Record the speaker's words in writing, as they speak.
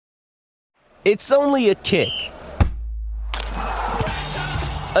It's only a kick,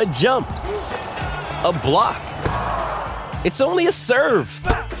 a jump, a block. It's only a serve.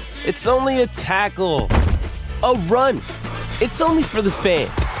 It's only a tackle, a run. It's only for the fans.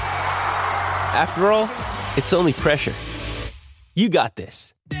 After all, it's only pressure. You got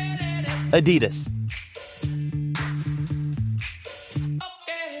this. Adidas.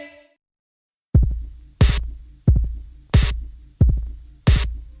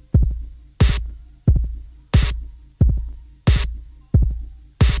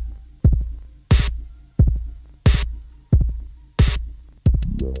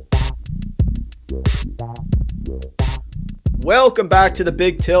 Welcome back to the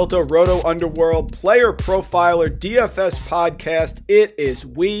Big Tilt, a Roto Underworld Player Profiler DFS podcast. It is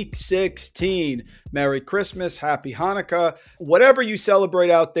week 16. Merry Christmas, Happy Hanukkah. Whatever you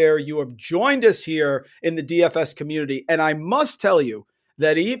celebrate out there, you have joined us here in the DFS community. And I must tell you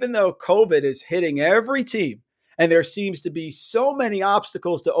that even though COVID is hitting every team and there seems to be so many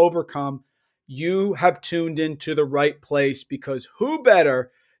obstacles to overcome, you have tuned into the right place, because who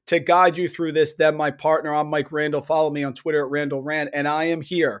better to guide you through this than my partner? I'm Mike Randall. Follow me on Twitter at Randall Rand. And I am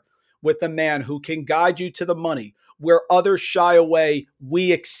here with the man who can guide you to the money. Where others shy away,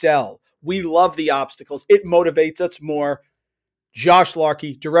 we excel. We love the obstacles. It motivates us more. Josh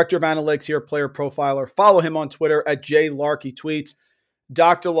Larkey, Director of Analytics here at Player Profiler. Follow him on Twitter at JLarkeyTweets.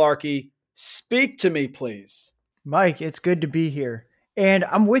 Dr. Larkey, speak to me, please. Mike, it's good to be here. And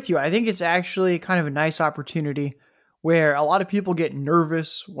I'm with you. I think it's actually kind of a nice opportunity where a lot of people get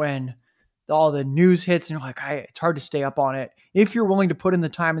nervous when all the news hits and you're like, it's hard to stay up on it. If you're willing to put in the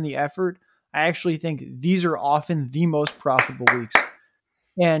time and the effort, I actually think these are often the most profitable weeks.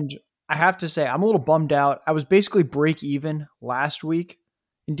 And I have to say, I'm a little bummed out. I was basically break even last week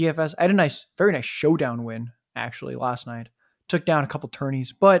in DFS. I had a very nice showdown win actually last night. Took down a couple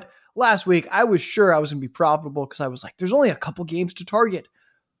tourneys, but last week I was sure I was going to be profitable because I was like, there's only a couple games to target.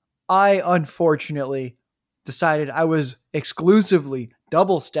 I unfortunately decided I was exclusively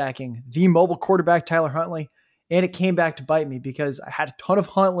double stacking the mobile quarterback Tyler Huntley, and it came back to bite me because I had a ton of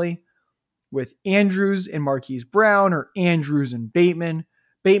Huntley with Andrews and Marquise Brown, or Andrews and Bateman.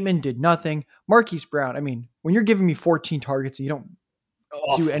 Bateman did nothing. Marquise Brown, I mean, when you're giving me 14 targets and you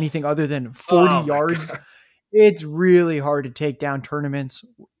don't do anything other than 40 yards, it's really hard to take down tournaments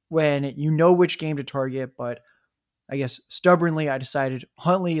when you know which game to target. But I guess stubbornly, I decided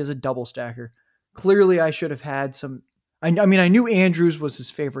Huntley is a double stacker. Clearly, I should have had some. I knew Andrews was his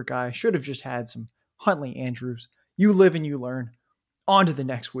favorite guy. I should have just had some Huntley Andrews. You live and you learn. On to the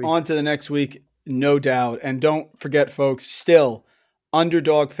next week. On to the next week, no doubt. And don't forget, folks, still,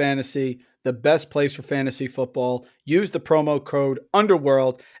 Underdog Fantasy, the best place for fantasy football. Use the promo code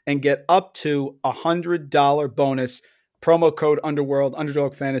Underworld and get up to $100 bonus. Promo code Underworld,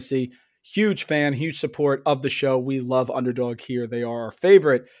 Underdog Fantasy. Huge fan, huge support of the show. We love Underdog here. They are our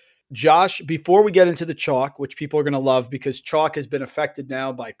favorite. Josh, before we get into the chalk, which people are going to love because chalk has been affected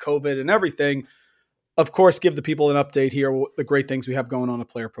now by COVID and everything, of course, give the people an update here, the great things we have going on at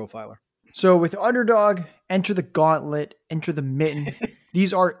Player Profiler. So with Underdog, enter the Gauntlet, enter the Mitten.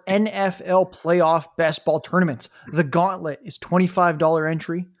 These are NFL playoff best ball tournaments. The Gauntlet is $25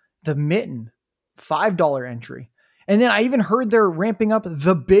 entry. The Mitten, $5 entry. And then I even heard they're ramping up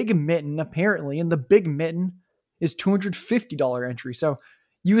the Big Mitten, apparently, and the Big Mitten is $250 entry. So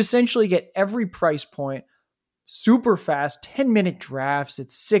you essentially get every price point, super fast, 10-minute drafts.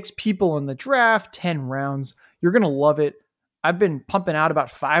 It's 6 people in the draft, 10 rounds. You're going to love it. I've been pumping out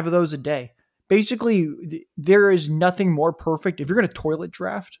about 5 of those a day. Basically, there is nothing more perfect. If you're going to toilet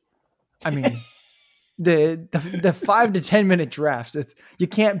draft, I mean, the 5 to 10 minute drafts, you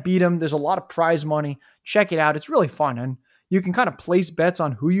can't beat them. There's a lot of prize money. Check it out. It's really fun. And you can kind of place bets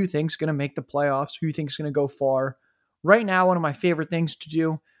on who you think is going to make the playoffs, who you think is going to go far. Right now, one of my favorite things to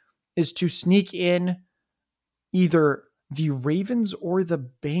do is to sneak in either the Ravens or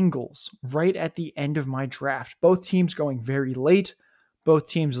the Bengals right at the end of my draft. Both teams going very late. Both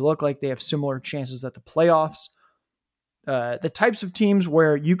teams look like they have similar chances at the playoffs. The types of teams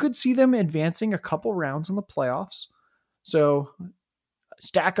where you could see them advancing a couple rounds in the playoffs. So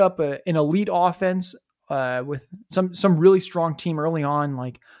stack up an elite offense with some really strong team early on,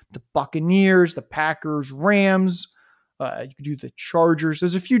 like the Buccaneers, the Packers, Rams. You could do the Chargers.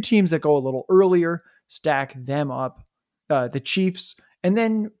 There's a few teams that go a little earlier, stack them up. The Chiefs, and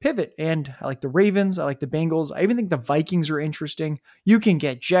then pivot. And I like the Ravens. I like the Bengals. I even think the Vikings are interesting. You can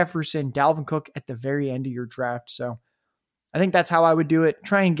get Jefferson, Dalvin Cook at the very end of your draft. So I think that's how I would do it.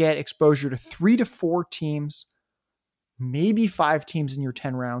 Try and get exposure to 3 to 4 teams, maybe 5 teams in your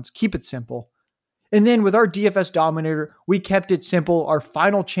 10 rounds. Keep it simple. And then with our DFS Dominator, we kept it simple. Our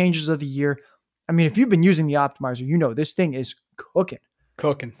final changes of the year, I mean, if you've been using the optimizer, you know this thing is cooking.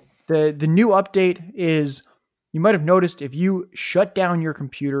 Cooking. The new update is, you might have noticed, if you shut down your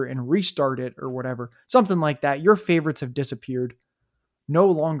computer and restart it or whatever, something like that, your favorites have disappeared. No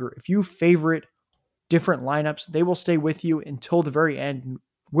longer. If you favorite different lineups, they will stay with you until the very end.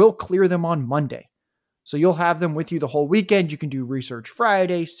 We'll clear them on Monday. So you'll have them with you the whole weekend. You can do research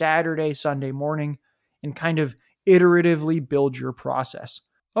Friday, Saturday, Sunday morning, and kind of iteratively build your process.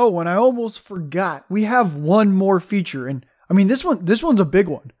 Oh, and I almost forgot. We have one more feature. And I mean, this one's a big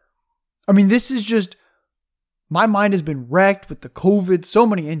one. I mean, this is just, my mind has been wrecked with the COVID, so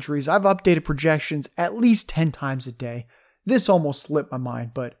many injuries. I've updated projections at least 10 times a day. This almost slipped my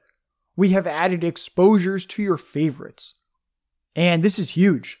mind, but we have added exposures to your favorites. And this is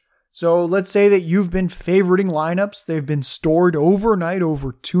huge. So let's say that you've been favoriting lineups. They've been stored overnight,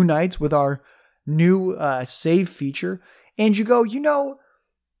 over 2 nights with our new save feature. And you go,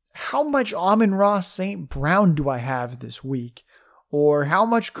 how much Amon-Ra St. Brown do I have this week? Or how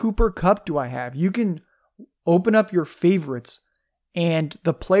much Cooper Kupp do I have? You can open up your favorites and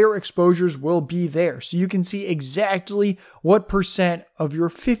the player exposures will be there. So you can see exactly what percent of your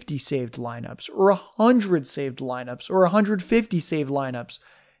 50 saved lineups or 100 saved lineups or 150 saved lineups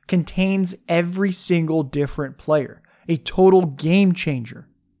contains every single different player. A total game changer.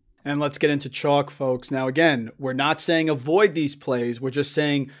 And let's get into chalk, folks. Now, again, we're not saying avoid these plays. We're just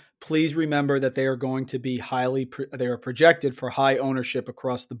saying please remember that they are going to be they are projected for high ownership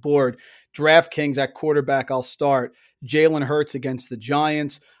across the board. DraftKings at quarterback, I'll start. Jalen Hurts against the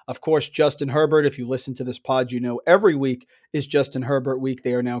Giants. Of course, Justin Herbert, if you listen to this pod, you know every week is Justin Herbert week.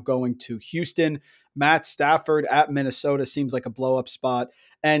 They are now going to Houston. Matt Stafford at Minnesota seems like a blow-up spot.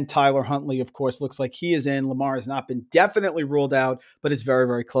 And Tyler Huntley, of course, looks like he is in. Lamar has not been definitely ruled out, but it's very,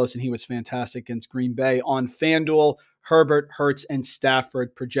 very close, and he was fantastic against Green Bay. On FanDuel, Herbert, Hurts, and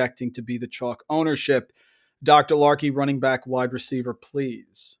Stafford projecting to be the chalk ownership. Dr. Larkey, running back, wide receiver,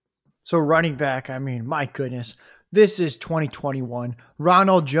 please. So running back, I mean, my goodness. This is 2021.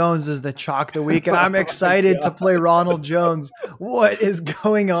 Ronald Jones is the chalk of the week, and I'm excited to play Ronald Jones. What is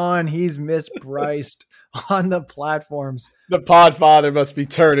going on? He's mispriced on the platforms. The Podfather must be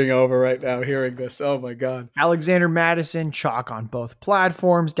turning over right now hearing this. Oh, my God. Alexander Madison, chalk on both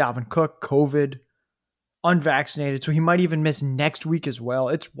platforms. Dalvin Cook, COVID, unvaccinated, so he might even miss next week as well.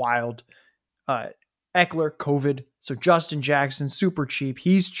 It's wild. Eckler, COVID. So Justin Jackson, super cheap.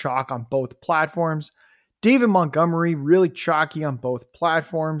 He's chalk on both platforms. David Montgomery, really chalky on both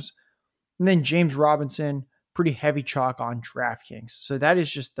platforms. And then James Robinson, pretty heavy chalk on DraftKings. So that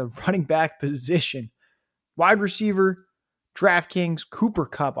is just the running back position. Wide receiver, DraftKings, Cooper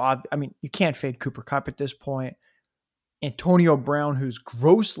Kupp. I mean, you can't fade Cooper Kupp at this point. Antonio Brown, who's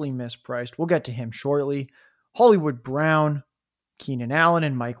grossly mispriced. We'll get to him shortly. Hollywood Brown, Keenan Allen,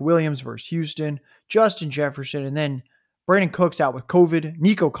 and Mike Williams versus Houston. Justin Jefferson, and then Brandon Cooks out with COVID.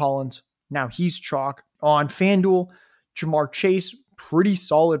 Nico Collins, now he's chalk. On FanDuel, Jamar Chase, pretty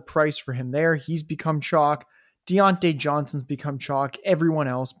solid price for him there. He's become chalk. Deontay Johnson's become chalk. Everyone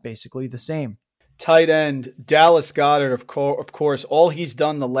else basically the same. Tight end, Dallas Goedert, of course, all he's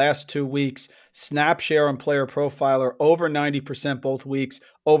done the last 2 weeks, snap share on Player Profiler, over 90% both weeks,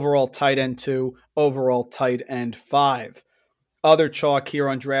 overall tight end 2, overall tight end 5. Other chalk here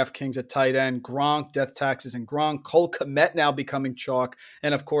on DraftKings at tight end, Gronk, death taxes and Gronk, Cole Kmet now becoming chalk,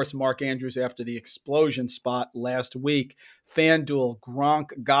 and of course Mark Andrews after the explosion spot last week. FanDuel,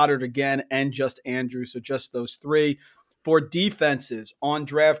 Gronk, Goddard again, and just Andrews, so just those 3. For defenses on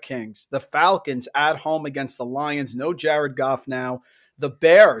DraftKings, the Falcons at home against the Lions, no Jared Goff now. The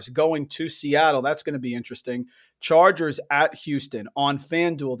Bears going to Seattle, that's going to be interesting. Chargers at Houston. On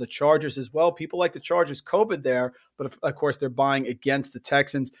FanDuel, the Chargers as well. People like the Chargers. COVID there, but of course they're buying against the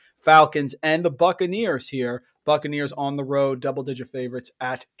Texans, Falcons, and the Buccaneers here. Buccaneers on the road, double-digit favorites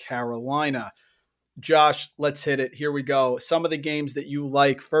at Carolina. Josh, let's hit it. Here we go. Some of the games that you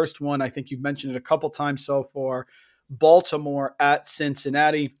like. First one, I think you've mentioned it a couple times so far. Baltimore at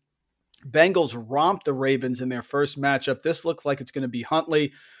Cincinnati. Bengals romped the Ravens in their first matchup. This looks like it's going to be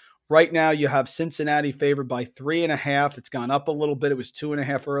Huntley. Right now, you have Cincinnati favored by 3.5. It's gone up a little bit. It was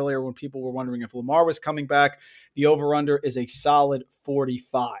 2.5 earlier when people were wondering if Lamar was coming back. The over-under is a solid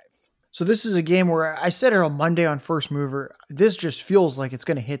 45. So this is a game where I said it on Monday on First Mover. This just feels like it's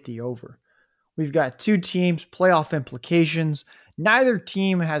going to hit the over. We've got 2 teams, playoff implications. Neither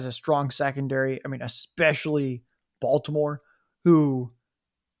team has a strong secondary. I mean, especially Baltimore, who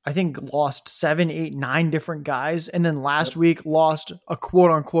I think lost 7, 8, 9 different guys. And then last week lost a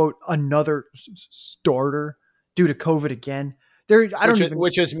quote unquote another starter due to COVID again.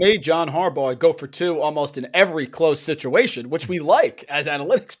 Which has made John Harbaugh go for 2 almost in every close situation, which we like as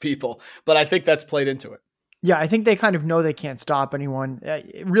analytics people. But I think that's played into it. Yeah, I think they kind of know they can't stop anyone.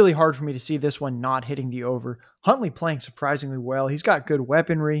 Really hard for me to see this one not hitting the over. Huntley playing surprisingly well. He's got good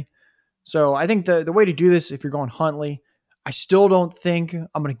weaponry. So I think the way to do this, if you're going Huntley, I still don't think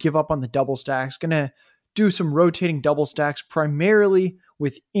I'm going to give up on the double stacks. Going to do some rotating double stacks, primarily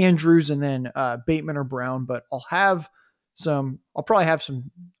with Andrews and then Bateman or Brown, but I'll probably have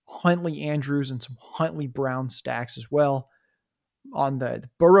some Huntley Andrews and some Huntley Brown stacks as well. On the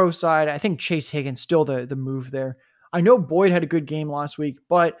Burrow side, I think Chase Higgins still the move there. I know Boyd had a good game last week,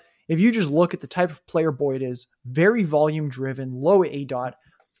 but if you just look at the type of player Boyd is, very volume driven, low ADOT.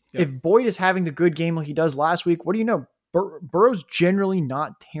 Yep. If Boyd is having the good game like he does last week, what do you know? Burrow's generally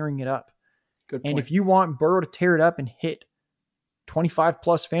not tearing it up. Good point. And if you want Burrow to tear it up and hit 25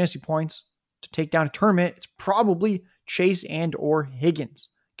 plus fantasy points to take down a tournament, it's probably Chase and or Higgins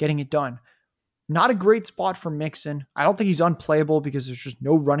getting it done. Not a great spot for Mixon. I don't think he's unplayable because there's just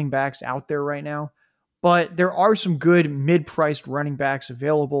no running backs out there right now. But there are some good mid-priced running backs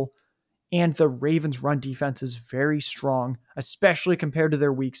available. And the Ravens' run defense is very strong, especially compared to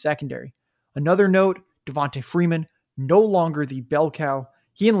their weak secondary. Another note, Devontae Freeman, no longer the bell cow.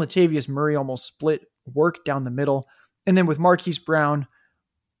 He and Latavius Murray almost split work down the middle. And then with Marquise Brown,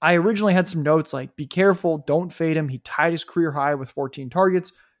 I originally had some notes like, be careful, don't fade him. He tied his career high with 14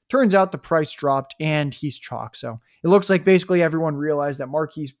 targets. Turns out the price dropped and he's chalk. So it looks like basically everyone realized that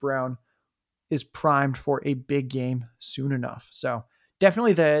Marquise Brown is primed for a big game soon enough. So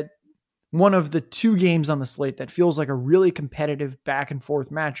definitely one of the 2 games on the slate that feels like a really competitive back and forth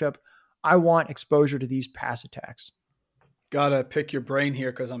matchup. I want exposure to these pass attacks. Gotta pick your brain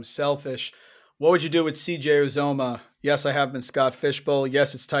here because I'm selfish. What would you do with CJ Uzoma? Yes, I have been Scott Fishbowl.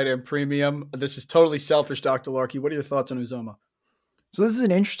 Yes, it's tight end premium. This is totally selfish, Dr. Larkey. What are your thoughts on Uzoma? So this is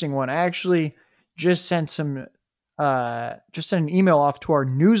an interesting one. I actually just sent an email off to our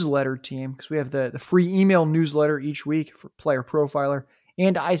newsletter team because we have the free email newsletter each week for Player Profiler.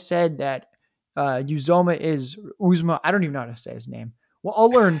 And I said that Uzoma. I don't even know how to say his name. Well,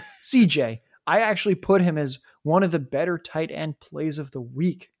 I'll learn CJ. I actually put him as one of the better tight end plays of the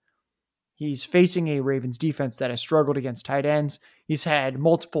week. He's facing a Ravens defense that has struggled against tight ends. He's had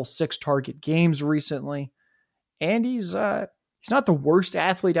multiple 6-target games recently. And he's not the worst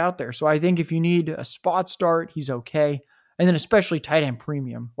athlete out there. So I think if you need a spot start, he's okay. And then especially tight end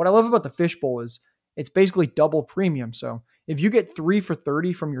premium. What I love about the Fishbowl is it's basically double premium. So if you get 3 for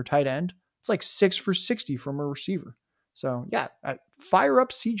 30 from your tight end, it's like 6 for 60 from a receiver. So yeah, fire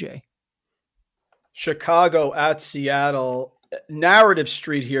up CJ. Chicago at Seattle. Narrative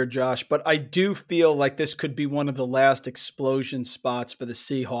street here, Josh, but I do feel like this could be one of the last explosion spots for the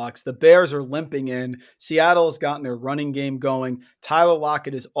Seahawks. The Bears are limping in. Seattle has gotten their running game going. Tyler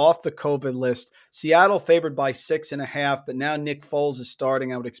Lockett is off the COVID list. Seattle favored by 6.5, but now Nick Foles is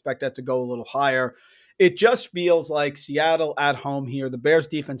starting. I would expect that to go a little higher. It just feels like Seattle at home here. The Bears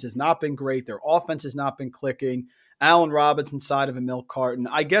defense has not been great. Their offense has not been clicking. Allen Robinson side of a milk carton.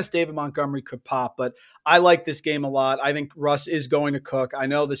 I guess David Montgomery could pop, but I like this game a lot. I think Russ is going to cook. I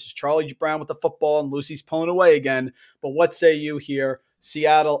know this is Charlie Brown with the football and Lucy's pulling away again, but what say you here?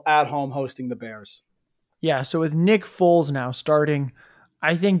 Seattle at home hosting the Bears. Yeah, so with Nick Foles now starting,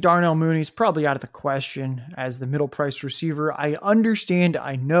 I think Darnell Mooney's probably out of the question as the middle-priced receiver. I understand,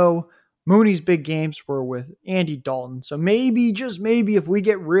 I know Mooney's big games were with Andy Dalton, so maybe, just maybe, if we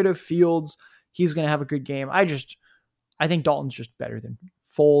get rid of Fields, he's going to have a good game. I think Dalton's just better than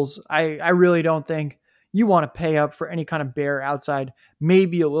Foles. I really don't think you want to pay up for any kind of Bear outside,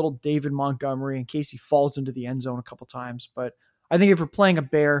 maybe a little David Montgomery in case he falls into the end zone a couple times. But I think if you're playing a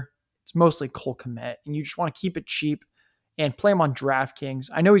Bear, it's mostly Cole Kmet, and you just want to keep it cheap and play him on DraftKings.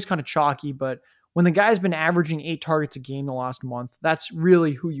 I know he's kind of chalky, but when the guy's been averaging 8 targets a game the last month, that's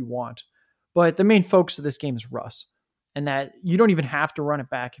really who you want. But the main focus of this game is Russ, and that you don't even have to run it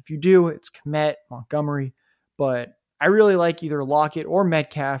back. If you do, it's Kmet, Montgomery, but I really like either Lockett or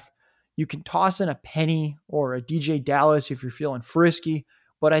Metcalf. You can toss in a Penny or a DJ Dallas if you're feeling frisky,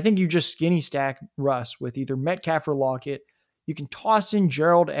 but I think you just skinny stack Russ with either Metcalf or Lockett. You can toss in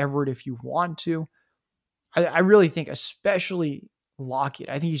Gerald Everett if you want to. I really think especially Lockett,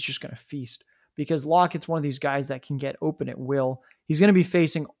 I think he's just going to feast because Lockett's one of these guys that can get open at will. He's going to be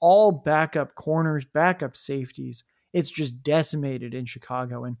facing all backup corners, backup safeties. It's just decimated in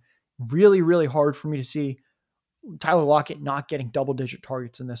Chicago and really, really hard for me to see Tyler Lockett not getting double-digit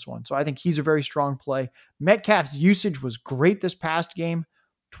targets in this one. So I think he's a very strong play. Metcalf's usage was great this past game.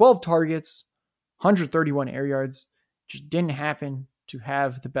 12 targets, 131 air yards. Just didn't happen to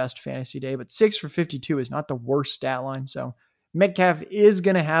have the best fantasy day, but 6 for 52 is not the worst stat line. So Metcalf is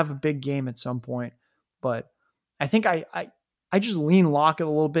going to have a big game at some point, but I think I just lean Lockett a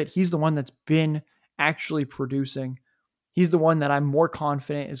little bit. He's the one that's been actually producing. He's the one that I'm more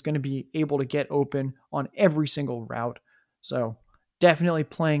confident is going to be able to get open on every single route. So definitely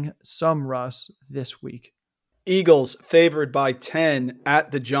playing some Russ this week. Eagles favored by 10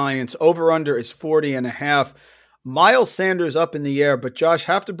 at the Giants. Over-under is 40.5. Miles Sanders up in the air, but Josh,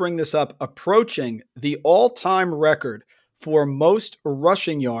 have to bring this up, approaching the all-time record for most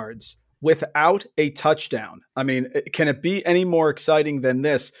rushing yards without a touchdown. I mean, can it be any more exciting than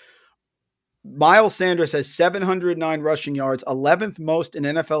this? Miles Sanders has 709 rushing yards, 11th most in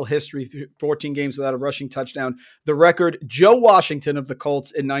NFL history, 14 games without a rushing touchdown. The record, Joe Washington of the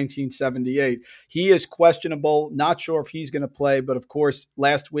Colts in 1978. He is questionable, not sure if he's going to play, but of course,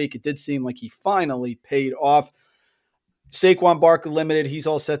 last week it did seem like he finally paid off. Saquon Barkley limited, he's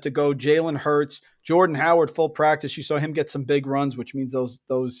all set to go. Jalen Hurts, Jordan Howard full practice. You saw him get some big runs, which means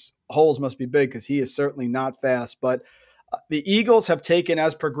those holes must be big because he is certainly not fast, but the Eagles have taken,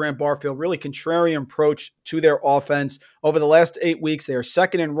 as per Grant Barfield, really contrarian approach to their offense. Over the last 8 weeks, they are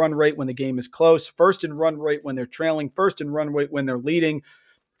second in run rate when the game is close, first in run rate when they're trailing, first in run rate when they're leading,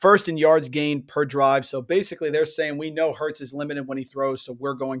 first in yards gained per drive. So basically they're saying we know Hurts is limited when he throws, so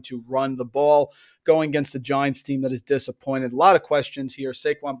we're going to run the ball. Going against the Giants team that is disappointed. A lot of questions here.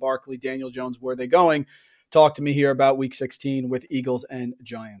 Saquon Barkley, Daniel Jones, where are they going? Talk to me here about Week 16 with Eagles and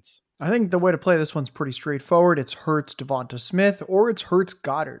Giants. I think the way to play this one's pretty straightforward. It's Hurts, Devonta Smith, or it's Hurts,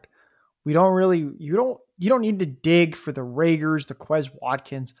 Goddard. You don't need to dig for the Ragers, the Quez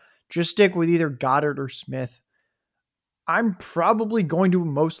Watkins. Just stick with either Goddard or Smith. I'm probably going to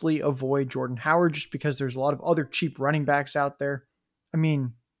mostly avoid Jordan Howard just because there's a lot of other cheap running backs out there. I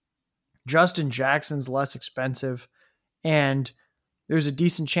mean, Justin Jackson's less expensive, and there's a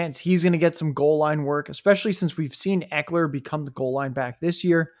decent chance he's going to get some goal line work, especially since we've seen Eckler become the goal line back this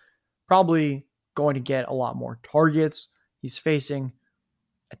year. Probably going to get a lot more targets. He's facing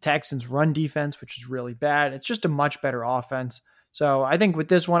a Texans run defense, which is really bad. It's just a much better offense. So I think with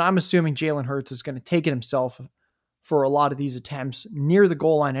this one, I'm assuming Jalen Hurts is going to take it himself for a lot of these attempts near the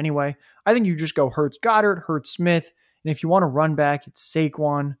goal line anyway. I think you just go Hurts, Goddard, Hurts, Smith. And if you want to run back, it's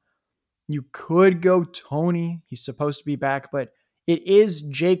Saquon. You could go Tony. He's supposed to be back, but it is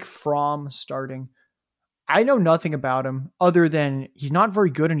Jake Fromm starting. I know nothing about him other than he's not very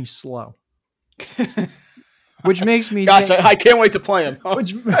good and he's slow. Which makes me Gosh, I can't wait to play him.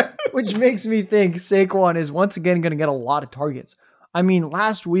 which makes me think Saquon is once again going to get a lot of targets. I mean,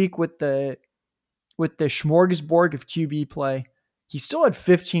 last week with the smorgasbord of QB play, he still had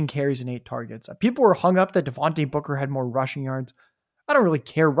 15 carries and 8 targets. People were hung up that Devontae Booker had more rushing yards. I don't really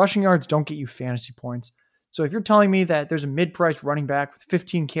care. Rushing yards don't get you fantasy points. So if you're telling me that there's a mid-priced running back with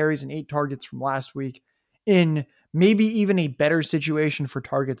 15 carries and 8 targets from last week, in maybe even a better situation for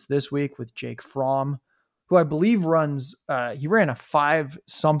targets this week with Jake Fromm, who I believe he ran a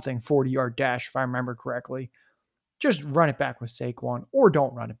 5-something 40-yard dash, if I remember correctly. Just run it back with Saquon or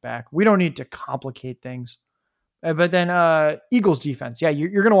don't run it back. We don't need to complicate things. But then Eagles defense. Yeah,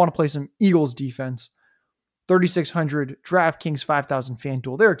 you're going to want to play some Eagles defense. 3,600 DraftKings, 5,000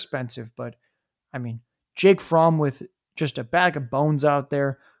 FanDuel. They're expensive, but I mean, Jake Fromm with just a bag of bones out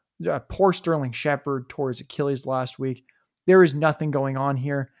there. Poor Sterling Shepard tore his Achilles last week. There is nothing going on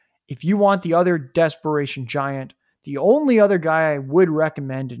here. If you want the other desperation giant, the only other guy I would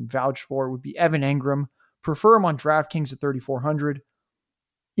recommend and vouch for would be Evan Engram. Prefer him on DraftKings at 3,400.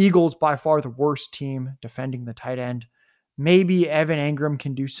 Eagles by far the worst team defending the tight end. Maybe Evan Engram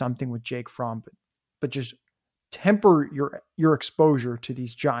can do something with Jake Fromm, but just temper your exposure to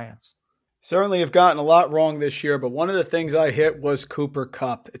these giants. Certainly have gotten a lot wrong this year, but one of the things I hit was Cooper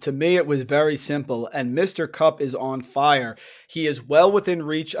Kupp. To me, it was very simple, and Mr. Kupp is on fire. He is well within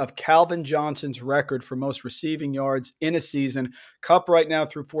reach of Calvin Johnson's record for most receiving yards in a season. Kupp right now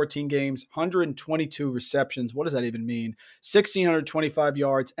through 14 games, 122 receptions. What does that even mean? 1,625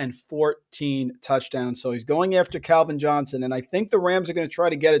 yards and 14 touchdowns. So he's going after Calvin Johnson, and I think the Rams are going to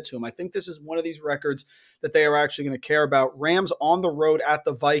try to get it to him. I think this is one of these records that they are actually going to care about. Rams on the road at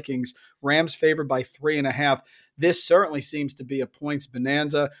the Vikings. Rams favored by 3.5. This certainly seems to be a points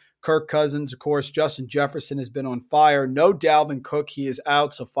bonanza. Kirk Cousins, of course, Justin Jefferson has been on fire. No Dalvin Cook, he is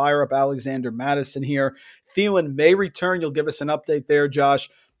out, so fire up Alexander Madison here. Thielen may return. You'll give us an update there, Josh.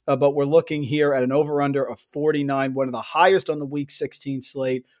 But we're looking here at an over-under of 49, one of the highest on the Week 16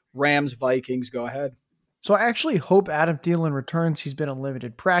 slate. Rams, Vikings, go ahead. So I actually hope Adam Thielen returns. He's been a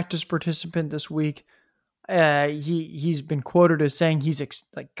limited practice participant this week. He's been quoted as saying he's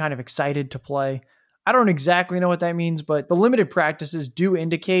kind of excited to play. I don't exactly know what that means, but the limited practices do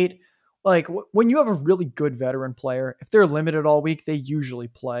indicate Like when you have a really good veteran player, if they're limited all week, they usually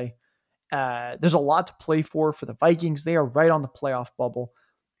play. There's a lot to play for the Vikings. They are right on the playoff bubble.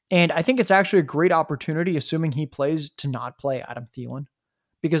 And I think it's actually a great opportunity, assuming he plays, to not play Adam Thielen,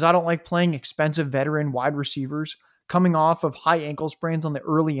 because I don't like playing expensive veteran wide receivers coming off of high ankle sprains on the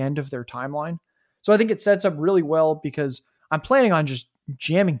early end of their timeline. So I think it sets up really well because I'm planning on just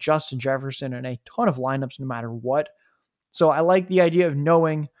jamming Justin Jefferson in a ton of lineups no matter what. So I like the idea of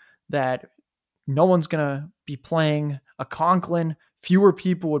knowing that no one's going to be playing a Conklin. Fewer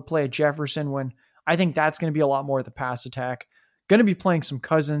people would play a Jefferson when I think that's going to be a lot more of the pass attack. Going to be playing some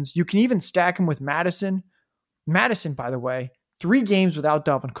Cousins. You can even stack him with Madison. Madison, by the way, 3 games without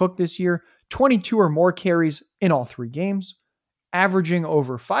Dalvin Cook this year, 22 or more carries in all 3 games, averaging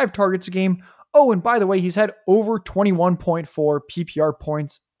over 5 targets a game. Oh, and by the way, he's had over 21.4 PPR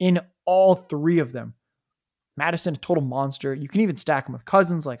points in all 3 of them. Madison, a total monster. You can even stack him with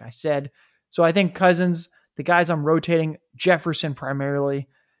Cousins, like I said. So I think Cousins, the guys I'm rotating, Jefferson primarily,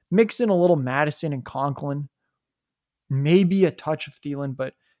 mix in a little Madison and Conklin, maybe a touch of Thielen,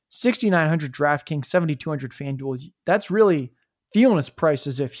 but 6,900 DraftKings, 7,200 FanDuel. That's really Thielen is priced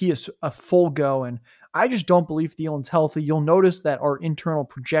as if he is a full go, and I just don't believe Thielen's healthy. You'll notice that our internal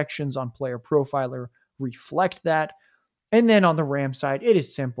projections on Player Profiler reflect that. And then on the Ram side, it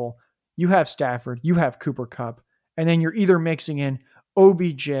is simple. You have Stafford, you have Cooper Kupp, and then you're either mixing in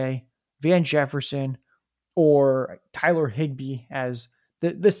OBJ, Van Jefferson, or Tyler Higbee as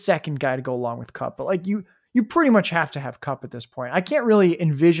the second guy to go along with Kupp. But like you pretty much have to have Kupp at this point. I can't really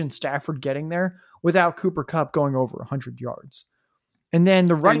envision Stafford getting there without Cooper Kupp going over 100 yards. And then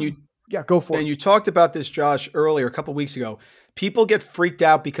the running, go for it. And you talked about this, Josh, earlier, a couple weeks ago. People get freaked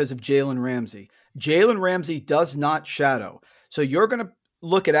out because of Jalen Ramsey. Jalen Ramsey does not shadow. So you're going to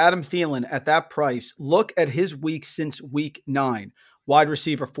look at Adam Thielen at that price. Look at his week since week 9. Wide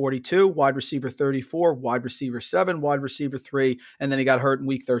receiver 42, wide receiver 34, wide receiver 7, wide receiver 3, and then he got hurt in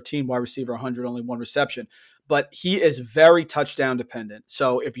week 13, wide receiver 100, only 1 reception. But he is very touchdown dependent.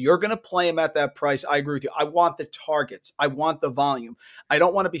 So if you're going to play him at that price, I agree with you. I want the targets. I want the volume. I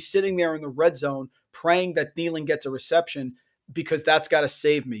don't want to be sitting there in the red zone praying that Thielen gets a reception because that's got to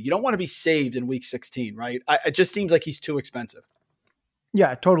save me. You don't want to be saved in week 16, right? It just seems like he's too expensive.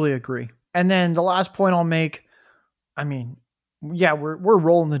 Yeah, I totally agree. And then the last point I'll make, I mean, yeah, we're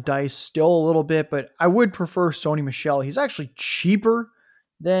rolling the dice still a little bit, but I would prefer Sony Michel. He's actually cheaper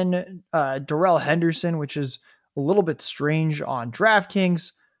than Darrell Henderson, which is a little bit strange on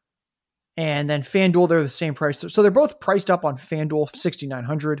DraftKings. And then FanDuel, they're the same price. So they're both priced up on FanDuel,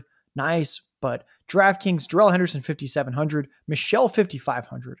 6,900. Nice. But DraftKings, Darrell Henderson, 5,700. Michel,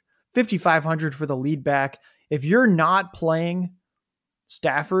 5,500. 5,500 for the lead back. If you're not playing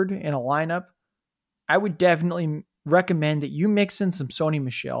Stafford in a lineup, I would definitely recommend that you mix in some Sony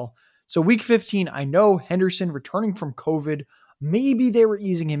Michel. So week 15, I know Henderson returning from COVID, maybe they were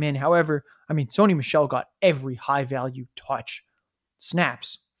easing him in. However, I mean, Sony Michel got every high value touch.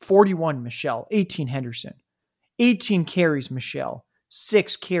 Snaps, 41 Michel, 18 Henderson, 18 carries Michel,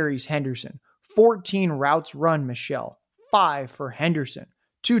 6 carries Henderson, 14 routes run Michel, 5 for Henderson,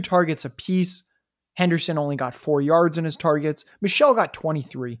 2 targets apiece. Henderson only got 4 yards in his targets. Michel got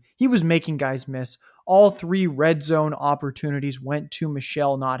 23. He was making guys miss. All 3 red zone opportunities went to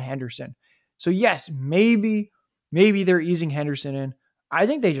Michel, not Henderson. So yes, maybe they're easing Henderson in. I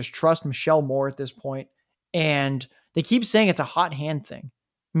think they just trust Michel more at this point, and they keep saying it's a hot hand thing.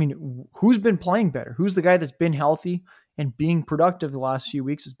 I mean, who's been playing better? Who's the guy that's been healthy and being productive the last few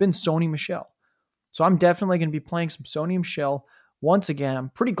weeks? It's been Sony Michel. So I'm definitely going to be playing some Sony Michel. Once again, I'm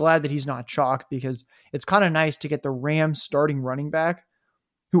pretty glad that he's not chalk because it's kind of nice to get the Rams starting running back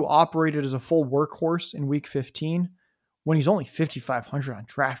who operated as a full workhorse in week 15 when he's only 5,500 on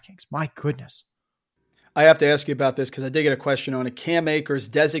DraftKings. My goodness. I have to ask you about this because I did get a question on it. Cam Akers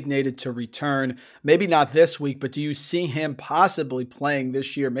designated to return. Maybe not this week, but do you see him possibly playing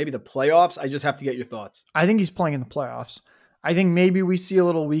this year? Maybe the playoffs? I just have to get your thoughts. I think he's playing in the playoffs. I think maybe we see a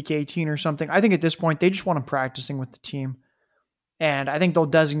little week 18 or something. I think at this point, they just want him practicing with the team. And I think they'll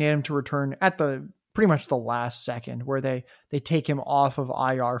designate him to return at the pretty much the last second where they take him off of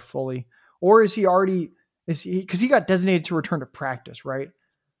IR fully. Or is he because he got designated to return to practice, right?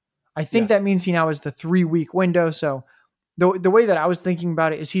 I think that means he now has the 3-week window. So the way that I was thinking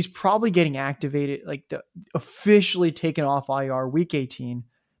about it is he's probably getting activated, like officially taken off IR week 18.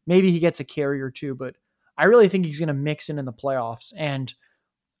 Maybe he gets a carry or 2, but I really think he's going to mix in the playoffs. And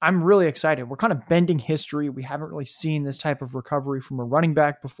I'm really excited. We're kind of bending history. We haven't really seen this type of recovery from a running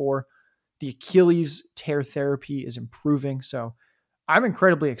back before. The Achilles tear therapy is improving. So I'm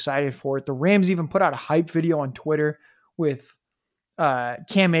incredibly excited for it. The Rams even put out a hype video on Twitter with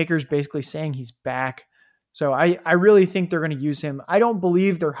Cam Akers basically saying he's back. So I really think they're going to use him. I don't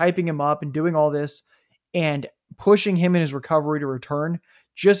believe they're hyping him up and doing all this and pushing him in his recovery to return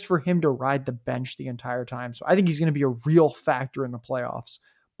just for him to ride the bench the entire time. So I think he's going to be a real factor in the playoffs.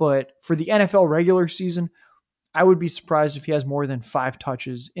 But for the NFL regular season, I would be surprised if he has more than 5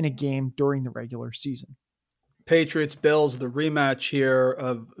 touches in a game during the regular season. Patriots, Bills, the rematch here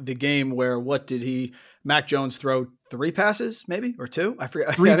of the game where Mac Jones throw 3 passes maybe or 2? I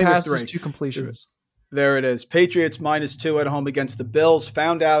forget. 3 I think passes, it was 3. 2 completions. There it is. Patriots -2 at home against the Bills.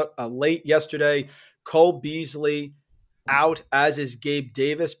 Found out late yesterday, Cole Beasley out, as is Gabe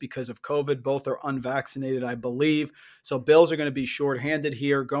Davis because of COVID. Both are unvaccinated, I believe. So Bills are going to be shorthanded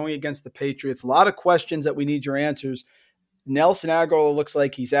here going against the Patriots. A lot of questions that we need your answers. Nelson Aguilar looks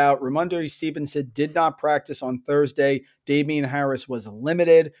like he's out. Ramondre Stevenson did not practice on Thursday. Damian Harris was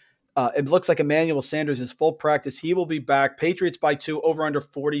limited. It looks like Emmanuel Sanders is full practice. He will be back. Patriots by 2, over under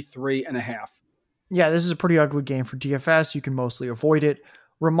 43.5. Yeah, this is a pretty ugly game for DFS. You can mostly avoid it.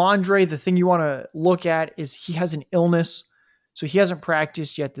 Ramondre, the thing you want to look at is he has an illness, so he hasn't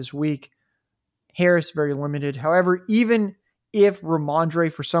practiced yet this week. Harris, very limited. However, even if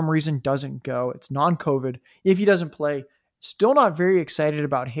Ramondre for some reason doesn't go, it's non-COVID, if he doesn't play, still not very excited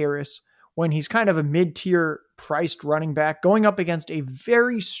about Harris when he's kind of a mid-tier priced running back going up against a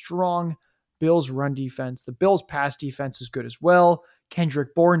very strong Bills run defense. The Bills pass defense is good as well.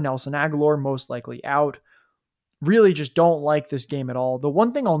 Kendrick Bourne, Nelson Aguilar, most likely out. Really just don't like this game at all. The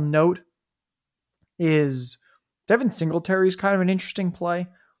one thing I'll note is Devin Singletary is kind of an interesting play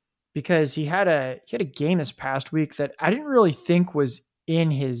because he had a game this past week that I didn't really think was in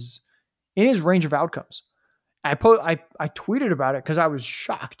his range of outcomes. I tweeted about it because I was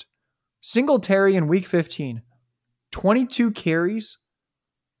shocked. Singletary in week 15, 22 carries,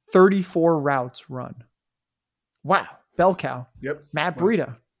 34 routes run. Wow. Bell cow. Yep. Matt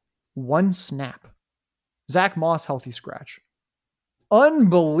Breida, 1 snap. Zach Moss, healthy scratch.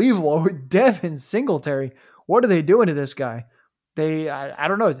 Unbelievable. Devin Singletary. What are they doing to this guy? I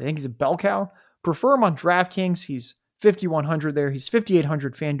don't know. They think he's a bell cow. Prefer him on DraftKings. He's 5,100 there. He's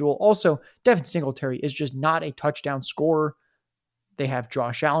 5,800 FanDuel. Also, Devin Singletary is just not a touchdown scorer. They have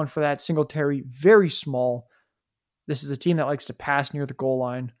Josh Allen for that. Singletary, very small. This is a team that likes to pass near the goal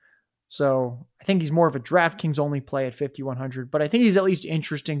line. So I think he's more of a DraftKings only play at 5,100, but I think he's at least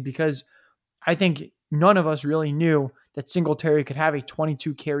interesting because I think none of us really knew that Singletary could have a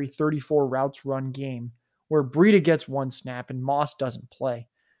 22 carry, 34 routes run game where Breida gets 1 snap and Moss doesn't play.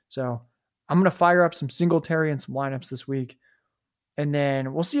 So I'm going to fire up some Singletary and some lineups this week. And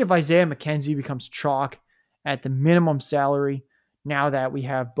then we'll see if Isaiah McKenzie becomes chalk at the minimum salary now that we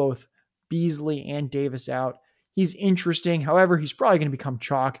have both Beasley and Davis out. He's interesting. However, he's probably going to become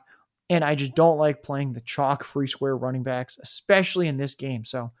chalk. And I just don't like playing the chalk free square running backs, especially in this game.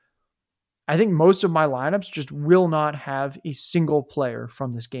 So I think most of my lineups just will not have a single player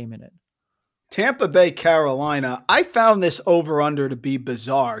from this game in it. Tampa Bay, Carolina. I found this over-under to be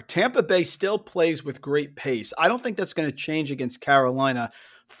bizarre. Tampa Bay still plays with great pace. I don't think that's going to change against Carolina.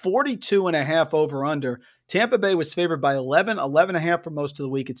 42.5 over-under. Tampa Bay was favored by 11.5 for most of the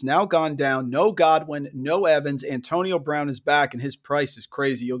week. It's now gone down. No Godwin, no Evans. Antonio Brown is back, and his price is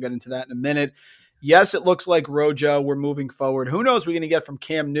crazy. You'll get into that in a minute. Yes, it looks like Rojo. We're moving forward. Who knows what we're going to get from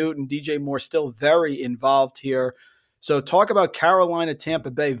Cam Newton? DJ Moore still very involved here. So talk about Carolina,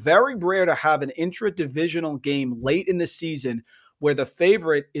 Tampa Bay. Very rare to have an intra-divisional game late in the season where the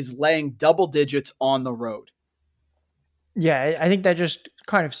favorite is laying double digits on the road. Yeah, I think that just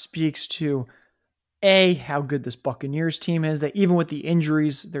kind of speaks to A, how good this Buccaneers team is, that even with the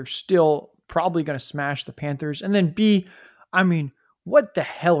injuries, they're still probably going to smash the Panthers. And then B, I mean, what the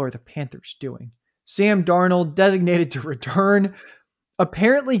hell are the Panthers doing? Sam Darnold designated to return.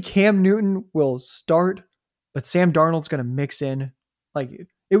 Apparently Cam Newton will start, but Sam Darnold's going to mix in.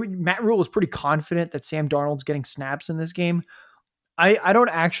 Matt Rule was pretty confident that Sam Darnold's getting snaps in this game. I don't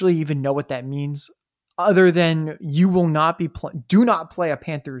actually even know what that means other than you will not be do not play a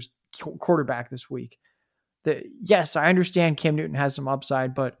Panthers quarterback this week. Yes, I understand Cam Newton has some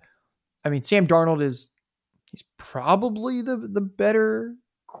upside, but I mean, Sam Darnold he's probably the better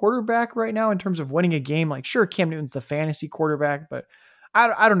quarterback right now in terms of winning a game. Like, sure, Cam Newton's the fantasy quarterback, but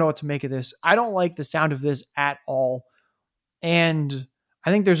I don't know what to make of this. I don't like the sound of this at all. And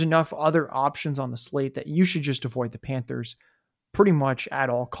I think there's enough other options on the slate that you should just avoid the Panthers pretty much at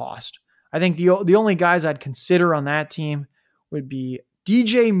all cost. I think the only guys I'd consider on that team would be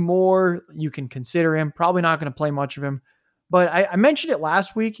DJ Moore. You can consider him. Probably not going to play much of him. But I mentioned it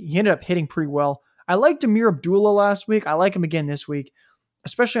last week. He ended up hitting pretty well. I liked Amir Abdullah last week. I like him again this week,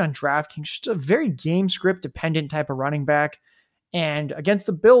 especially on DraftKings. Just a very game script dependent type of running back. And against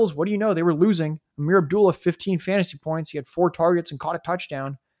the Bills, what do you know? They were losing. Amir Abdullah, 15 fantasy points. He had 4 targets and caught a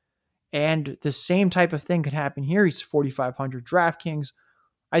touchdown. And the same type of thing could happen here. He's 4,500 DraftKings.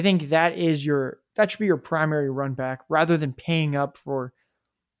 I think that should be your primary run back rather than paying up for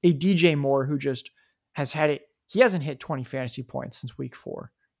a DJ Moore who just has had it. He hasn't hit 20 fantasy points since week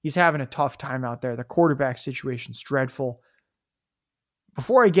 4. He's having a tough time out there. The quarterback situation's dreadful.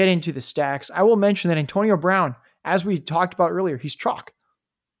 Before I get into the stacks, I will mention that Antonio Brown, as we talked about earlier, he's chalk.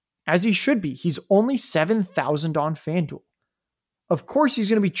 As he should be. He's only 7,000 on FanDuel. Of course he's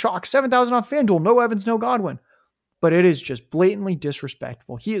going to be chalk. 7,000 on FanDuel. No Evans, no Godwin. But it is just blatantly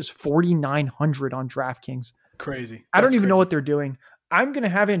disrespectful. He is 4,900 on DraftKings. Crazy. I don't even know what they're doing. I'm going to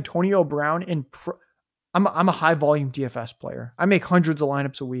have Antonio Brown in... I'm a high volume DFS player. I make hundreds of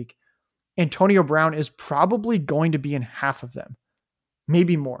lineups a week. Antonio Brown is probably going to be in half of them.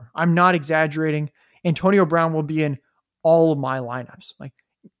 Maybe more. I'm not exaggerating. Antonio Brown will be in all of my lineups.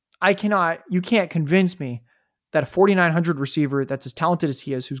 You can't convince me that a 4,900 receiver that's as talented as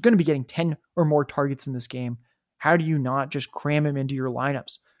he is, who's going to be getting 10 or more targets in this game, how do you not just cram him into your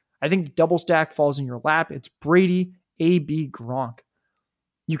lineups? I think the double stack falls in your lap. It's Brady, AB, Gronk.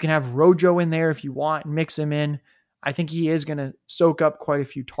 You can have Rojo in there if you want and mix him in. I think he is going to soak up quite a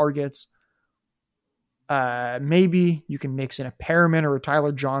few targets. Maybe you can mix in a Perriman or a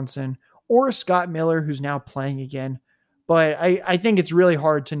Tyler Johnson or a Scott Miller who's now playing again. But I think it's really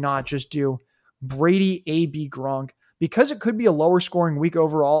hard to not just do Brady, AB, Gronk because it could be a lower scoring week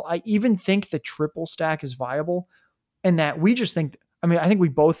overall. I even think the triple stack is viable and that we just think, I think we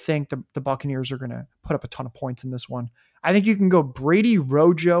both think the Buccaneers are going to put up a ton of points in this one. I think you can go Brady,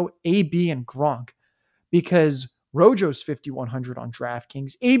 Rojo, AB, and Gronk because Rojo's 5,100 on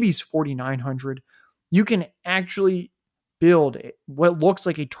DraftKings. AB's 4,900. You can actually build what looks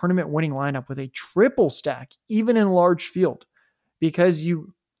like a tournament winning lineup with a triple stack, even in large field, because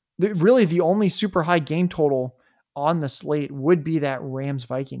really the only super high game total on the slate would be that Rams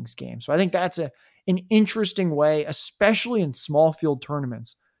Vikings game. So I think that's an interesting way, especially in small field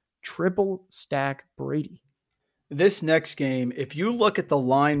tournaments, triple stack Brady. This next game, if you look at the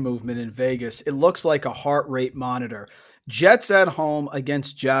line movement in Vegas, it looks like a heart rate monitor. Jets at home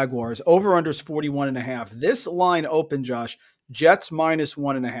against Jaguars. Over-unders 41.5. This line opened, Josh, Jets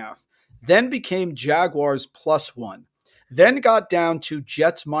 -1.5. Then became Jaguars +1. Then got down to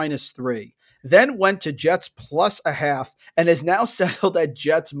Jets -3. Then went to Jets +0.5 and is now settled at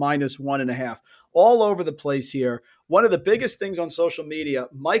Jets -1.5. All over the place here. One of the biggest things on social media,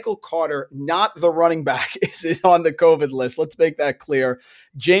 Michael Carter, not the running back, is on the COVID list. Let's make that clear.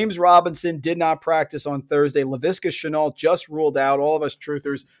 James Robinson did not practice on Thursday. Laviska Shenault just ruled out. All of us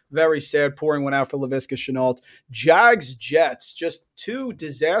truthers, very sad, pouring one out for Laviska Shenault. Jags, Jets, just two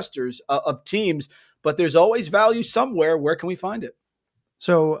disasters of teams, but there's always value somewhere. Where can we find it?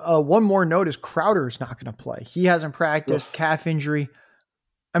 So one more note is Crowder is not going to play. He hasn't practiced, calf injury.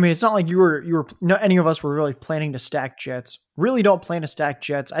 It's not like any of us were really planning to stack Jets. Really don't plan to stack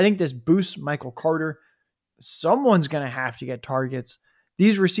Jets. I think this boosts Michael Carter. Someone's going to have to get targets.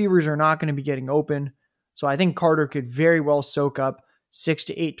 These receivers are not going to be getting open. So I think Carter could very well soak up 6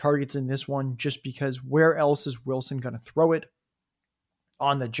 to 8 targets in this one just because where else is Wilson going to throw it?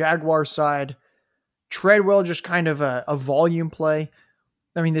 On the Jaguar side, Treadwell just kind of a volume play.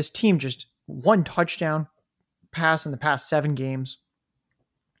 This team just one touchdown pass in the past 7 games.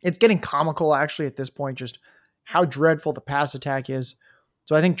 It's getting comical, actually, at this point, just how dreadful the pass attack is.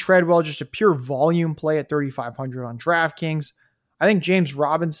 So I think Treadwell, just a pure volume play at 3,500 on DraftKings. I think James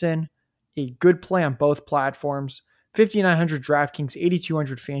Robinson, a good play on both platforms. 5,900 DraftKings,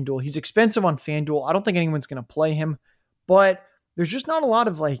 8,200 FanDuel. He's expensive on FanDuel. I don't think anyone's going to play him, but there's just not a lot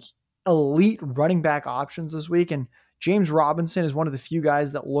of elite running back options this week. And James Robinson is one of the few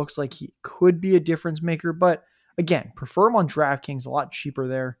guys that looks like he could be a difference maker, but again, prefer him on DraftKings, a lot cheaper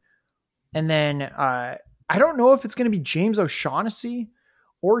there. And then I don't know if it's going to be James O'Shaughnessy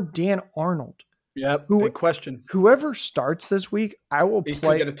or Dan Arnold. Yep, big question. Whoever starts this week, I will He's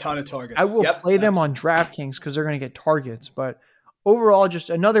play. Get a ton of targets. I will play them on DraftKings because they're going to get targets. But overall, just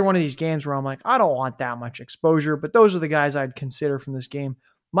another one of these games where I'm like, I don't want that much exposure. But those are the guys I'd consider from this game.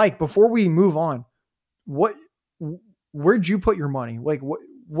 Mike, before we move on, where'd you put your money?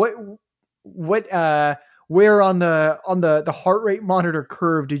 Where on the heart rate monitor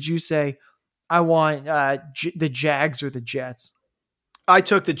curve did you say, I want the Jags or the Jets? I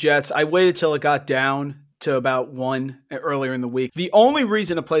took the Jets. I waited till it got down to about 1 earlier in the week. The only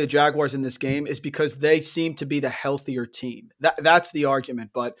reason to play the Jaguars in this game is because they seem to be the healthier team. That's the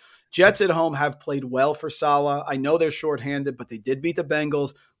argument. But Jets at home have played well for Saleh. I know they're shorthanded, but they did beat the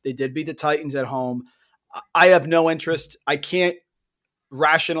Bengals. They did beat the Titans at home. I have no interest. I can't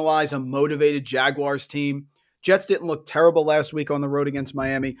rationalize a motivated Jaguars team. Jets didn't look terrible last week on the road against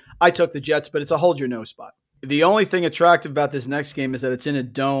Miami. I took the Jets, but it's a hold your nose spot. The only thing attractive about this next game is that it's in a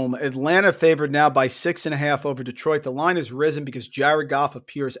dome. Atlanta favored now by 6.5 over Detroit. The line has risen because Jared Goff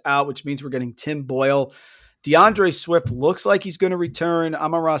appears out, which means we're getting Tim Boyle. DeAndre Swift looks like he's going to return.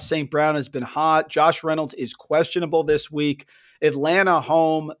 Amon-Ra St. Brown has been hot. Josh Reynolds is questionable this week. Atlanta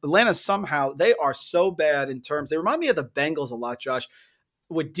home. Atlanta somehow, they are so bad in terms. They remind me of the Bengals a lot, Josh.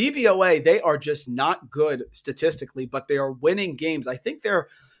 With DVOA, they are just not good statistically, but they are winning games. I think they're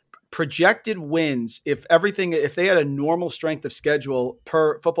projected wins, if they had a normal strength of schedule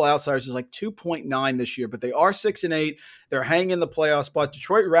per Football Outsiders, is like 2.9 this year, but they are 6-8. They're hanging in the playoff spot.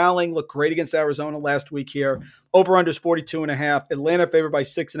 Detroit rallying, looked great against Arizona last week here. Over-unders 42.5. Atlanta favored by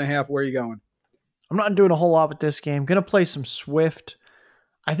 6.5. Where are you going? I'm not doing a whole lot with this game. Going to play some Swift.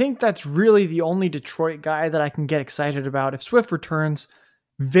 I think that's really the only Detroit guy that I can get excited about. If Swift returns,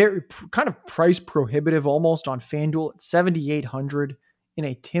 very kind of price prohibitive almost on FanDuel at 7,800 in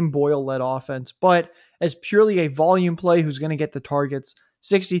a Tim Boyle-led offense, but as purely a volume play who's going to get the targets,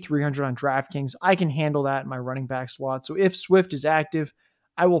 6,300 on DraftKings, I can handle that in my running back slot. So if Swift is active,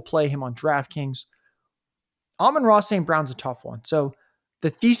 I will play him on DraftKings. Amon-Ra St. Brown's a tough one. So the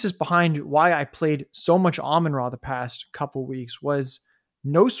thesis behind why I played so much Amon-Ra the past couple weeks was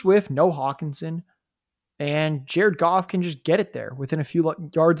no Swift, no Hawkinson, and Jared Goff can just get it there within a few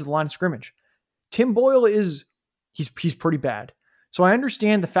yards of the line of scrimmage. Tim Boyle he's pretty bad. So I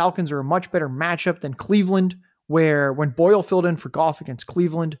understand the Falcons are a much better matchup than Cleveland, where when Boyle filled in for Goff against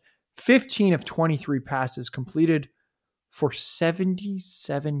Cleveland, 15 of 23 passes completed for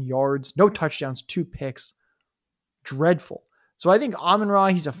 77 yards, no touchdowns, 2 picks. Dreadful. So I think Amon-Ra,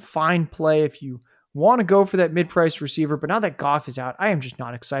 he's a fine play if you want to go for that mid-price receiver, but now that Goff is out, I am just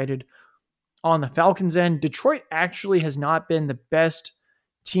not excited. On the Falcons end, Detroit actually has not been the best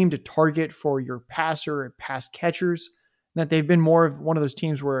team to target for your passer and pass catchers. That they've been more of one of those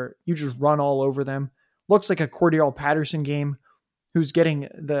teams where you just run all over them. Looks like a Cordell Patterson game who's getting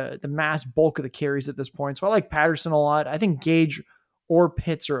the mass bulk of the carries at this point. So I like Patterson a lot. I think Gage or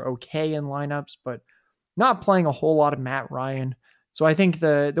Pitts are okay in lineups, but not playing a whole lot of Matt Ryan. So I think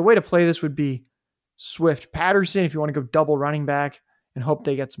the way to play this would be Swift Patterson. If you want to go double running back and hope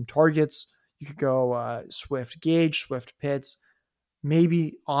they get some targets, you could go Swift Gage, Swift Pitts,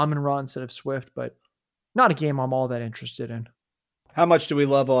 maybe Amon-Ra instead of Swift, but not a game I'm all that interested in. How much do we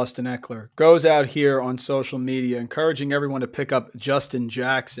love Austin Eckler? Goes out here on social media encouraging everyone to pick up Justin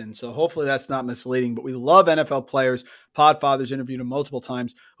Jackson. So hopefully that's not misleading, but we love NFL players. Podfather's interviewed him multiple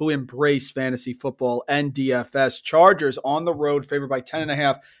times who embrace fantasy football and DFS. Chargers on the road, favored by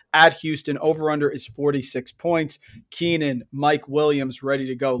 10.5 at Houston. Over-under is 46 points. Keenan, Mike Williams ready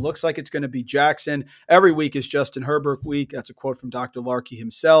to go. Looks like it's going to be Jackson. Every week is Justin Herbert week. That's a quote from Dr. Larkey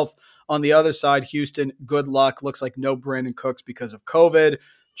himself. On the other side, Houston, good luck. Looks like no Brandon Cooks because of COVID.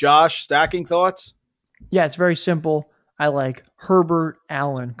 Josh, stacking thoughts? Yeah, it's very simple. I like Herbert,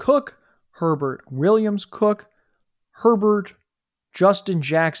 Allen, Cook, Herbert, Williams, Cook, Herbert, Justin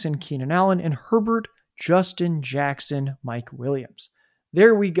Jackson, Keenan Allen, and Herbert, Justin Jackson, Mike Williams.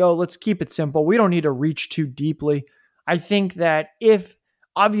 There we go. Let's keep it simple. We don't need to reach too deeply. I think that if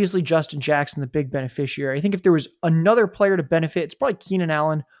obviously Justin Jackson, the big beneficiary, I think if there was another player to benefit, it's probably Keenan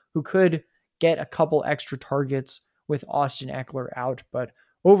Allen, who could get a couple extra targets with Austin Eckler out. But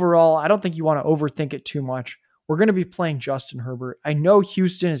overall, I don't think you want to overthink it too much. We're going to be playing Justin Herbert. I know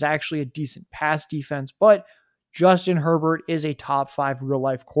Houston is actually a decent pass defense, but Justin Herbert is a top 5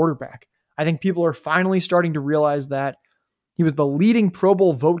 real-life quarterback. I think people are finally starting to realize that. He was the leading Pro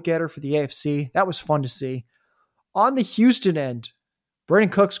Bowl vote getter for the AFC. That was fun to see. On the Houston end, Brandon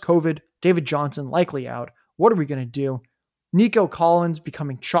Cooks, COVID, David Johnson likely out. What are we going to do? Nico Collins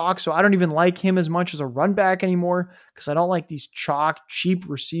becoming chalk, so I don't even like him as much as a run back anymore because I don't like these chalk, cheap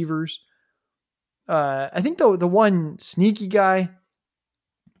receivers. I think the one sneaky guy,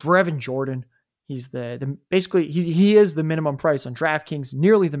 Brevin Jordan, he's basically he is the minimum price on DraftKings,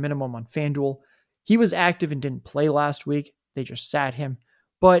 nearly the minimum on FanDuel. He was active and didn't play last week. They just sat him,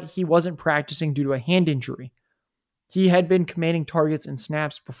 but he wasn't practicing due to a hand injury. He had been commanding targets and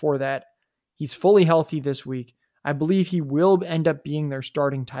snaps before that. He's fully healthy this week. I believe he will end up being their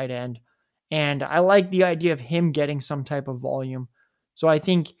starting tight end. And I like the idea of him getting some type of volume. So I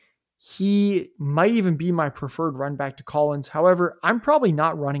think he might even be my preferred run back to Collins. However, I'm probably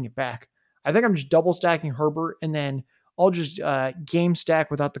not running it back. I think I'm just double stacking Herbert, and then I'll just game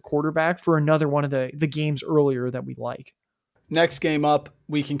stack without the quarterback for another one of the games earlier that we like. Next game up,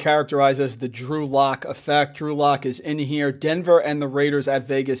 we can characterize as the Drew Lock effect. Drew Lock is in here. Denver and the Raiders at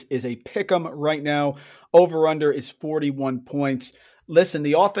Vegas is a pick'em right now. Over-under is 41 points. Listen,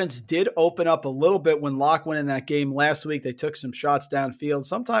 the offense did open up a little bit when Lock went in that game last week. They took some shots downfield,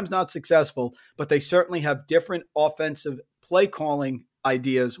 sometimes not successful, but they certainly have different offensive play calling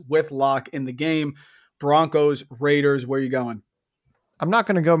ideas with Lock in the game. Broncos, Raiders, where are you going? I'm not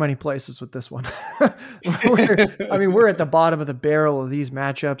going to go many places with this one. We're at the bottom of the barrel of these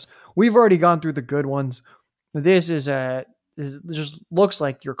matchups. We've already gone through the good ones. This just looks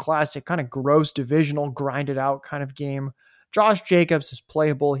like your classic kind of gross divisional grinded out kind of game. Josh Jacobs is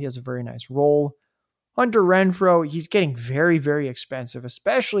playable. He has a very nice role. Hunter Renfrow, he's getting very, very expensive,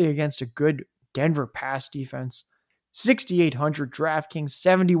 especially against a good Denver pass defense. 6,800 DraftKings,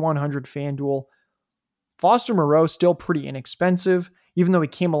 7,100 FanDuel. Foster Moreau still pretty inexpensive, even though he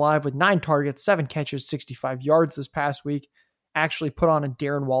came alive with 9 targets, 7 catches, 65 yards this past week. Actually put on a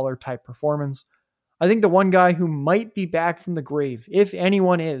Darren Waller type performance. I think the one guy who might be back from the grave, if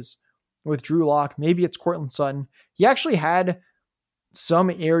anyone is, with Drew Lock, maybe it's Courtland Sutton. He actually had some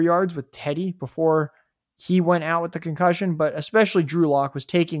air yards with Teddy before he went out with the concussion, but especially Drew Lock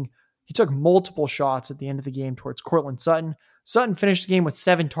he took multiple shots at the end of the game towards Courtland Sutton. Sutton finished the game with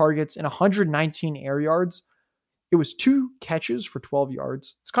 7 targets and 119 air yards. It was 2 catches for 12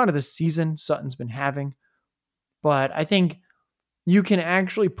 yards. It's kind of the season Sutton's been having, but I think you can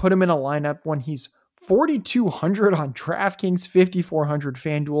actually put him in a lineup when he's 4,200 on DraftKings, 5,400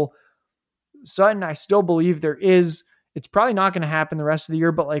 FanDuel. Sutton, I still believe it's probably not going to happen the rest of the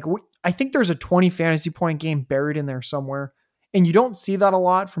year, but I think there's a 20 fantasy point game buried in there somewhere. And you don't see that a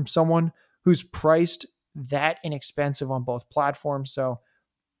lot from someone who's priced that inexpensive on both platforms. So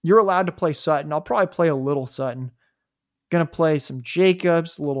you're allowed to play Sutton. I'll probably play a little Sutton. Going to play some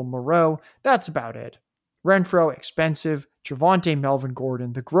Jacobs, a little Moreau. That's about it. Renfrow, expensive. Javonte Melvin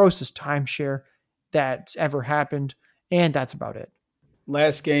Gordon, the grossest timeshare that's ever happened. And that's about it.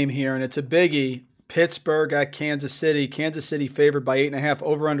 Last game here, and it's a biggie. Pittsburgh at Kansas City. Kansas City favored by 8.5.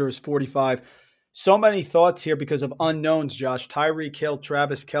 Over-under is 45. So many thoughts here because of unknowns, Josh. Tyreek Hill,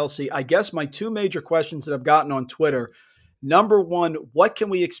 Travis Kelce. I guess my 2 major questions that I've gotten on Twitter. Number 1, what can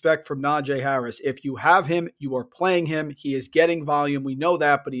we expect from Najee Harris? If you have him, you are playing him. He is getting volume. We know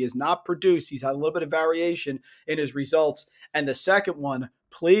that, but he has not produced. He's had a little bit of variation in his results. And the second one,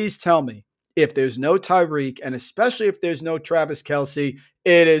 please tell me, if there's no Tyreek, and especially if there's no Travis Kelce,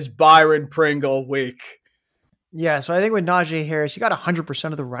 it is Byron Pringle week. Yeah, so I think with Najee Harris, he got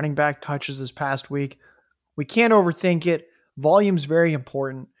 100% of the running back touches this past week. We can't overthink it. Volume's very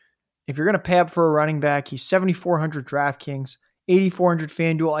important. If you're going to pay up for a running back, he's 7,400 DraftKings, 8,400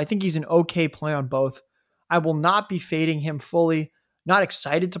 FanDuel. I think he's an okay play on both. I will not be fading him fully. Not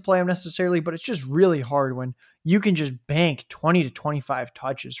excited to play him necessarily, but it's just really hard when you can just bank 20 to 25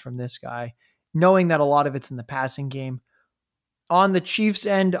 touches from this guy, knowing that a lot of it's in the passing game. On the Chiefs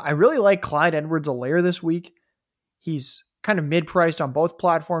end, I really like Clyde Edwards-Helaire this week. He's kind of mid-priced on both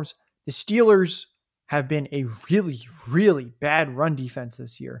platforms. The Steelers have been a really, really bad run defense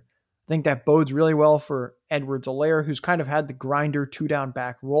this year. I think that bodes really well for Edwards-Helaire, who's kind of had the grinder 2-down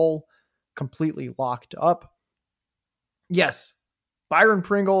back role completely locked up. Yes, Byron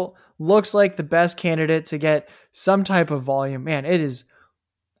Pringle looks like the best candidate to get some type of volume. Man, it is.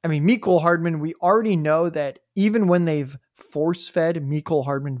 Mecole Hardman, we already know that even when they've force-fed Mecole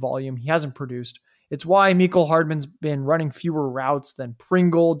Hardman volume, he hasn't produced. It's why Mecole Hardman's been running fewer routes than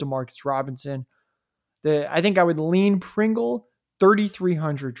Pringle, Demarcus Robinson. I think I would lean Pringle,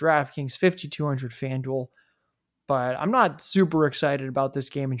 3,300 DraftKings, 5,200 FanDuel. But I'm not super excited about this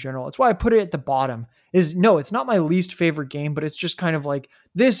game in general. It's why I put it at the bottom. It's not my least favorite game, but it's just kind of like,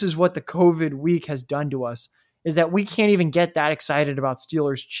 this is what the COVID week has done to us, is that we can't even get that excited about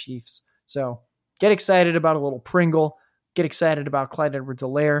Steelers Chiefs. So get excited about a little Pringle. Get excited about Clyde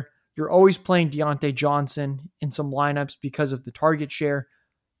Edwards-Helaire. You're always playing Deontay Johnson in some lineups because of the target share.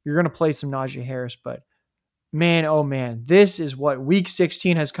 You're going to play some Najee Harris, but man, oh man, this is what Week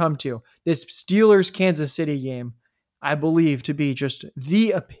 16 has come to. This Steelers-Kansas City game, I believe to be just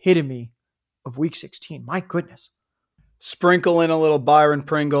the epitome of Week 16. My goodness. Sprinkle in a little Byron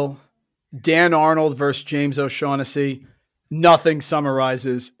Pringle. Dan Arnold versus James O'Shaughnessy. Nothing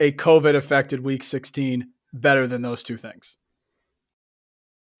summarizes a COVID-affected Week 16 better than those 2 things.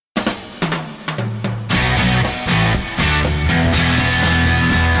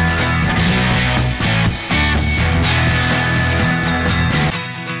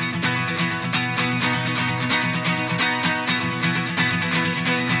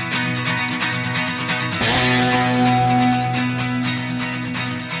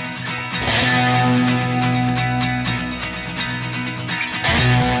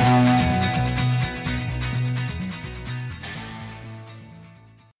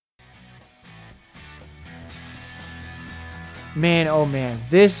 Man, oh man,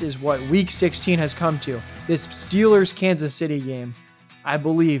 this is what Week 16 has come to. This Steelers-Kansas City game, I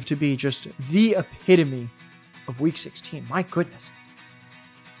believe to be just the epitome of Week 16. My goodness.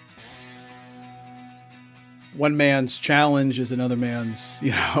 One man's challenge is another man's,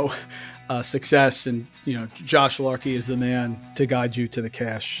 success. And, Josh Larkey is the man to guide you to the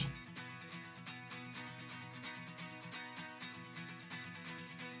cash.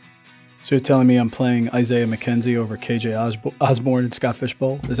 So you're telling me I'm playing Isaiah McKenzie over KJ Osborne and Scott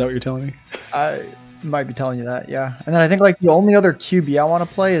Fishbowl? Is that what you're telling me? I might be telling you that, yeah. And then I think the only other QB I want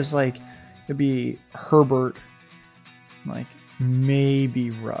to play is it'd be Herbert,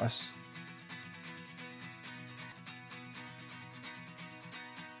 maybe Russ.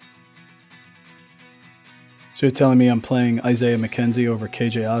 So you're telling me I'm playing Isaiah McKenzie over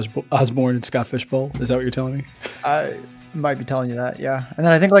KJ Osborne and Scott Fishbowl? Is that what you're telling me? I might be telling you that, yeah. And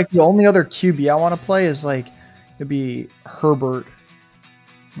then I think the only other QB I want to play is it'd be Herbert,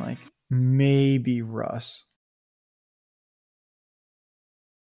 maybe Russ.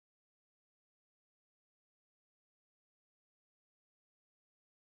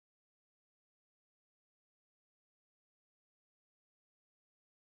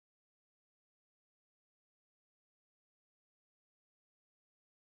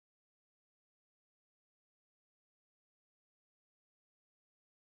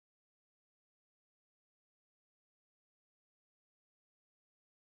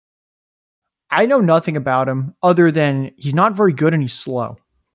 I know nothing about him other than he's not very good and he's slow.